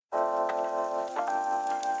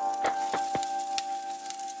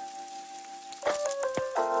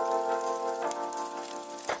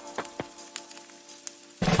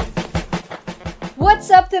What's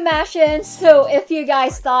up, Damashans? So, if you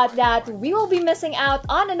guys thought that we will be missing out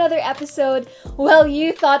on another episode, well,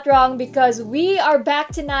 you thought wrong because we are back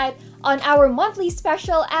tonight on our monthly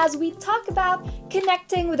special as we talk about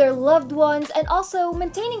connecting with our loved ones and also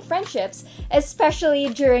maintaining friendships, especially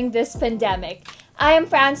during this pandemic. I am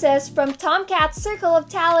Frances from Tomcat's Circle of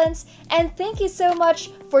Talents, and thank you so much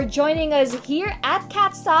for joining us here at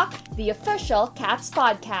Cats Talk, the official Cats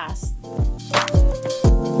podcast.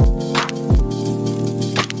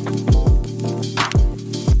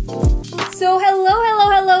 So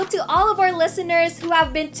hello to all of our listeners who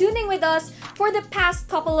have been tuning with us for the past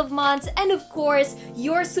couple of months, and of course,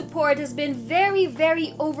 your support has been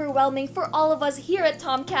very overwhelming for all of us here at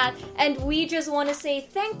Tomcat, and we just want to say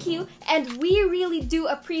thank you, and we really do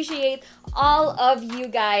appreciate all of you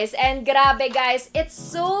guys. And grabe guys, it's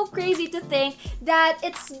so crazy to think that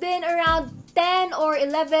it's been around 10 or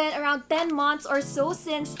 11, around 10 months or so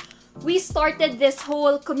since we started this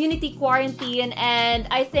whole community quarantine, and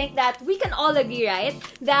I think that we can all agree, right,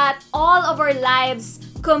 that all of our lives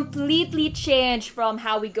completely changed from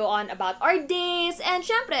how we go on about our days, and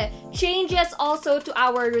syempre, changes also to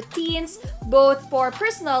our routines, both for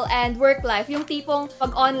personal and work life. Yung tipong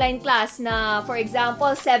pag-online class na, for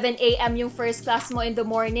example, 7 a.m. yung first class mo in the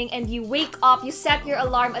morning, and you wake up, you set your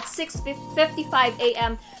alarm at 6:55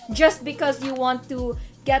 a.m. just because you want to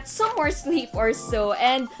get some more sleep or so.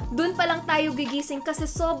 And dun pa lang tayo gigising kasi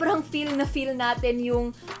sobrang feel natin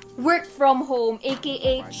yung work from home,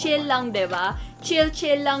 aka chill lang, diba? Chill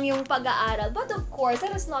lang yung pag-aaral. But of course,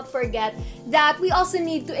 let us not forget that we also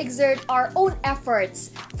need to exert our own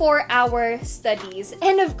efforts for our studies.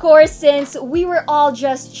 And of course, since we were all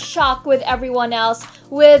just shocked with everyone else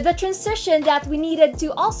with the transition, that we needed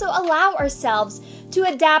to also allow ourselves to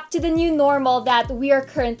adapt to the new normal that we are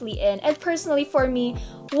currently in. And personally for me,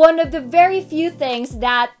 one of the very few things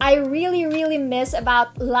that I really miss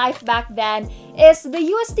about life back then is the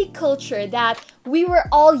UST culture that we were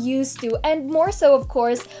all used to, and more so of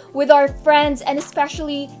course with our friends, and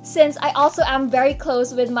especially since I also am very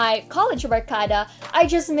close with my college barkada, I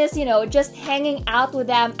just miss, just hanging out with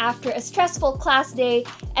them after a stressful class day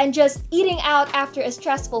and just eating out after a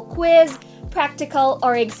stressful quiz, practical,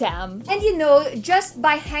 or exam. And just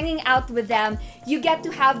by hanging out with them, you get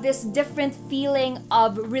to have this different feeling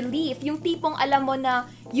of relief. Yung tipong alam mo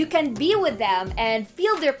na you can be with them and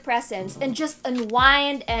feel their presence and just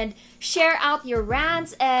unwind and share out your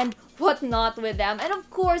rants and whatnot with them. And of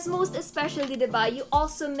course, most especially, diba, you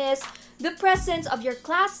also miss the presence of your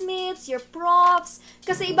classmates, your profs,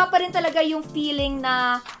 kasi iba pa rin talaga yung feeling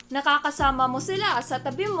na nakakasama mo sila sa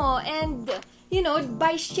tabi mo, and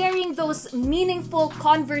by sharing those meaningful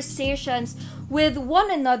conversations with one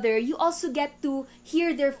another, you also get to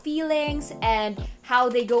hear their feelings and how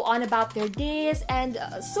they go on about their days and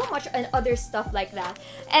so much and other stuff like that.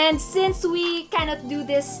 And since we cannot do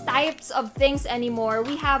these types of things anymore,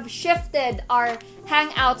 we have shifted our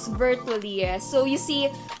hangouts virtually. So you see,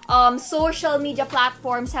 social media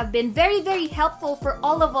platforms have been very helpful for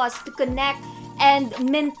all of us to connect and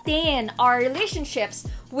maintain our relationships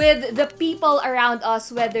with the people around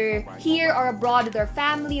us, whether here or abroad, with our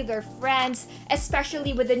family, with our friends,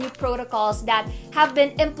 especially with the new protocols that have been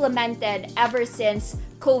implemented ever since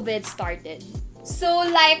COVID started. So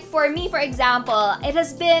like for me, for example, it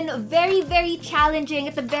has been very challenging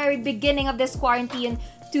at the very beginning of this quarantine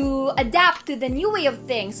to adapt to the new way of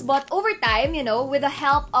things. But over time, with the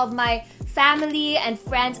help of my family and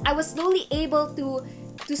friends, I was slowly able to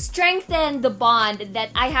strengthen the bond that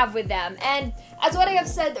I have with them. And as what I have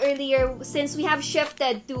said earlier, since we have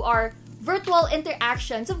shifted to our virtual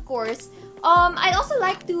interactions, of course, I'd also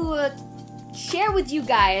like to share with you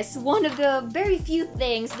guys one of the very few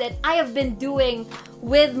things that I have been doing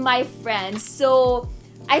with my friends. So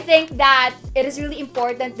I think that it is really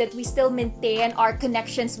important that we still maintain our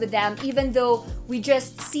connections with them, even though we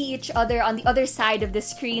just see each other on the other side of the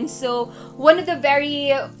screen. So one of the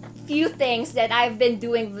very few things that I've been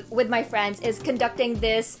doing with my friends is conducting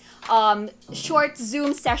this short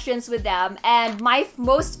Zoom sessions with them. And my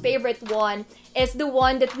most favorite one is the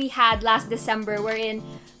one that we had last December, wherein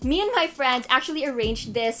me and my friends actually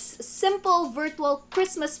arranged this simple virtual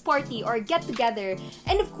Christmas party or get-together.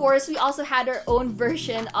 And of course, we also had our own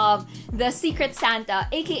version of the Secret Santa,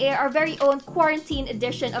 aka our very own quarantine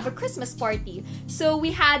edition of a Christmas party. So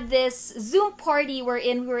we had this Zoom party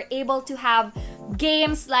wherein we were able to have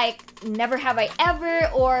games like Never Have I Ever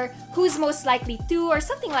or Who's Most Likely To or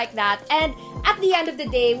something like that. And at the end of the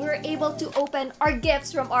day, we were able to open our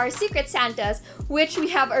gifts from our Secret Santas, which we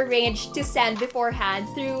have arranged to send beforehand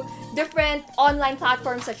through different online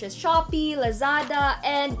platforms such as Shopee, Lazada,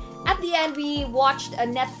 and at the end, we watched a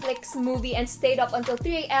Netflix movie and stayed up until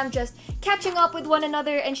 3 a.m. just catching up with one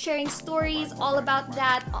another and sharing stories all about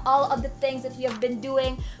that, all of the things that we have been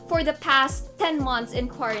doing for the past 10 months in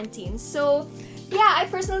quarantine. So, yeah, I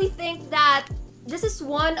personally think that this is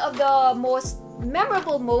one of the most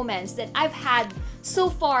memorable moments that I've had so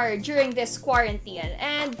far during this quarantine.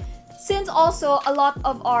 And since also a lot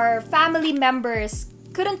of our family members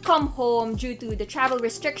couldn't come home due to the travel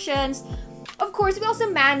restrictions, of course, we also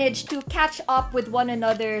managed to catch up with one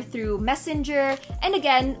another through Messenger and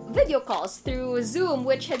again, video calls through Zoom,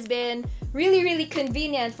 which has been really, really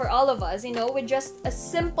convenient for all of us, with just a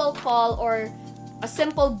simple call or a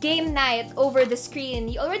simple game night over the screen.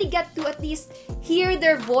 You already get to at least hear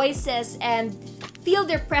their voices and feel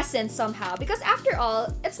their presence somehow. Because after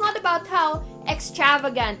all, it's not about how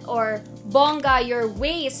extravagant or bongga your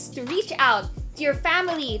ways to reach out to your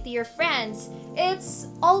family, to your friends. It's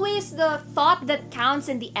always the thought that counts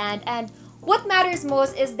in the end, and what matters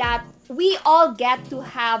most is that we all get to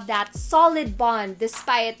have that solid bond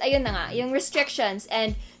despite, ayun na nga, yung restrictions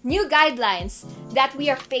and new guidelines that we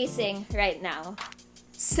are facing right now.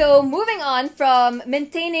 So moving on from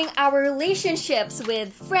maintaining our relationships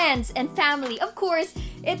with friends and family, of course,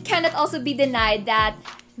 it cannot also be denied that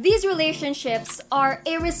these relationships are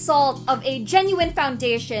a result of a genuine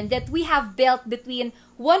foundation that we have built between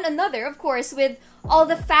one another, of course, with all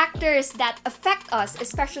the factors that affect us,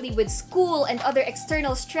 especially with school and other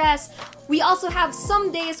external stress. We also have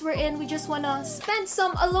some days wherein we just want to spend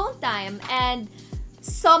some alone time and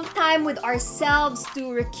some time with ourselves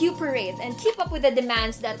to recuperate and keep up with the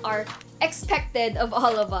demands that are expected of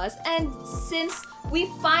all of us. And since we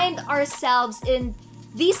find ourselves in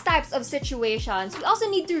these types of situations, we also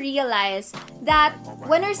need to realize that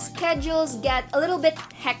when our schedules get a little bit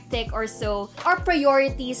hectic or so, our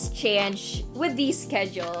priorities change with these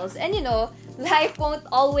schedules. And life won't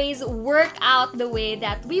always work out the way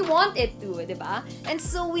that we want it to, diba? And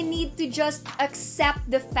so we need to just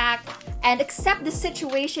accept the fact and accept the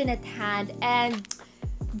situation at hand and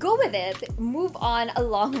go with it, move on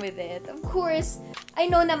along with it. Of course, I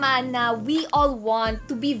know naman na we all want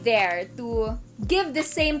to be there to give the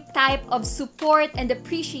same type of support and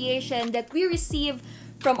appreciation that we receive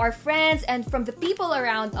from our friends and from the people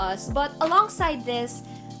around us. But alongside this,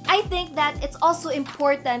 I think that it's also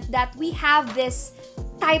important that we have these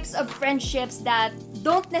types of friendships that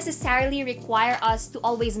don't necessarily require us to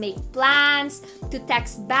always make plans, to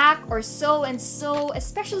text back or so and so,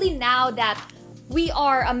 especially now that we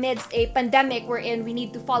are amidst a pandemic wherein we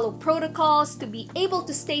need to follow protocols to be able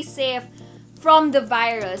to stay safe from the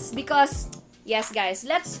virus. Because, yes guys,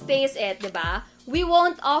 let's face it, diba? We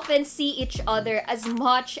won't often see each other as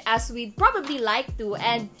much as we'd probably like to.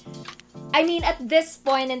 And I mean, at this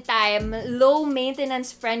point in time,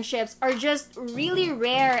 low-maintenance friendships are just really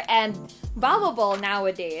rare and valuable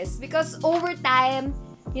nowadays. Because over time,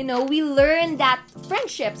 we learn that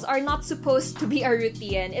friendships are not supposed to be a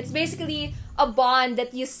routine. It's basically a bond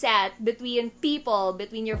that you set between people,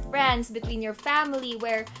 between your friends, between your family,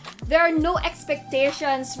 where there are no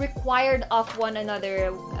expectations required of one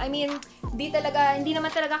another. I mean, hindi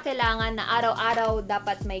naman talaga kailangan na araw-araw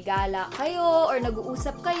dapat may gala kayo or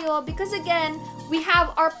nag-uusap kayo, because again, we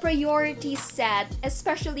have our priorities set,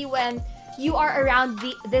 especially when you are around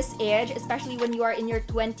this age, especially when you are in your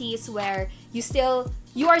 20s, where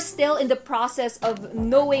you are still in the process of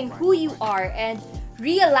knowing who you are and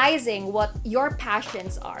realizing what your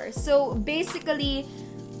passions are. So basically,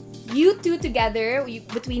 you two together,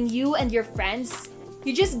 between you and your friends,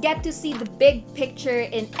 you just get to see the big picture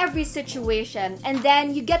in every situation, and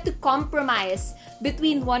then you get to compromise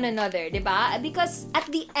between one another, diba? Because at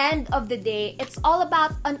the end of the day, it's all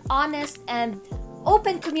about an honest and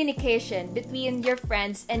open communication between your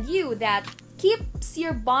friends and you that keeps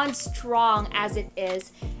your bond strong as it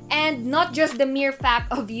is, and not just the mere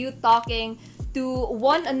fact of you talking to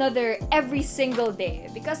one another every single day.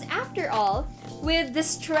 Because after all, with the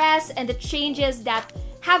stress and the changes that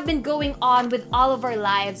have been going on with all of our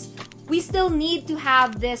lives, we still need to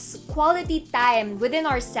have this quality time within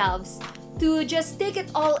ourselves to just take it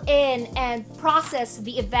all in and process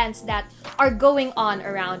the events that are going on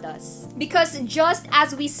around us. Because just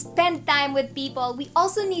as we spend time with people, we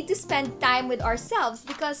also need to spend time with ourselves,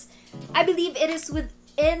 because I believe it is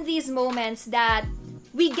within these moments that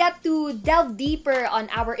we get to delve deeper on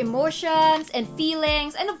our emotions and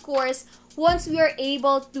feelings. And of course, once we are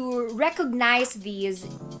able to recognize these,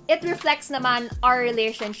 it reflects naman our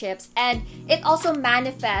relationships, and it also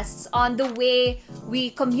manifests on the way we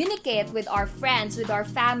communicate with our friends, with our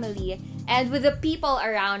family, and with the people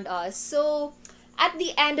around us. So at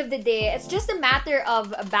the end of the day, it's just a matter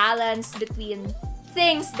of a balance between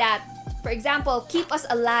things that, for example, keep us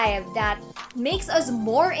alive, that makes us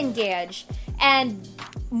more engaged and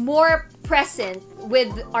more present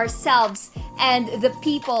with ourselves and the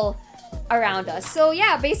people around us. So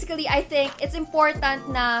yeah, basically I think it's important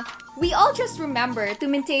na we all just remember to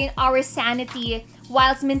maintain our sanity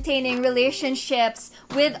whilst maintaining relationships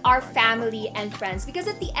with our family and friends, because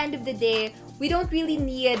at the end of the day, we don't really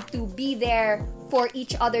need to be there for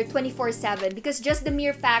each other 24/7, because just the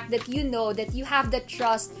mere fact that you know that you have the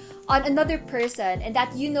trust on another person and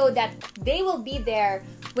that you know that they will be there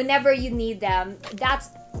whenever you need them,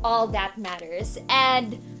 that's all that matters.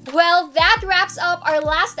 And well, that wraps up our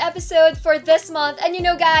last episode for this month. And you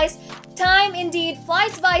know, guys, time indeed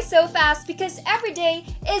flies by so fast, because every day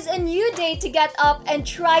is a new day to get up and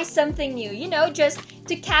try something new, you know, just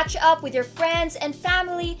to catch up with your friends and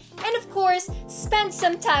family, and of course, spend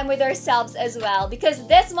some time with ourselves as well, because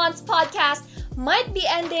this month's podcast might be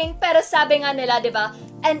ending, pero sabi nga nila, diba,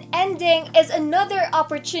 an ending is another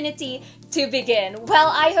opportunity to begin. Well,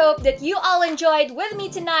 I hope that you all enjoyed with me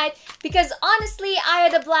tonight, because honestly, I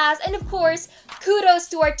had a blast, and of course, kudos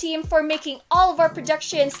to our team for making all of our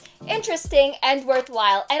productions interesting and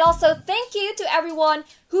worthwhile. And also, thank you to everyone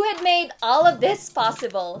who had made all of this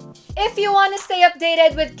possible. If you want to stay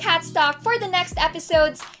updated with Cat's Talk for the next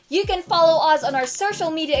episodes, you can follow us on our social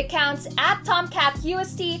media accounts at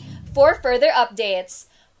TomCatUST for further updates.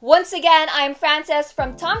 Once again, I'm Frances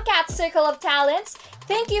from Tomcat Circle of Talents.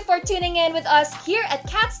 Thank you for tuning in with us here at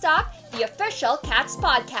Cat's Talk, the official Cats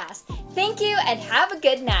podcast. Thank you and have a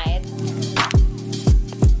good night.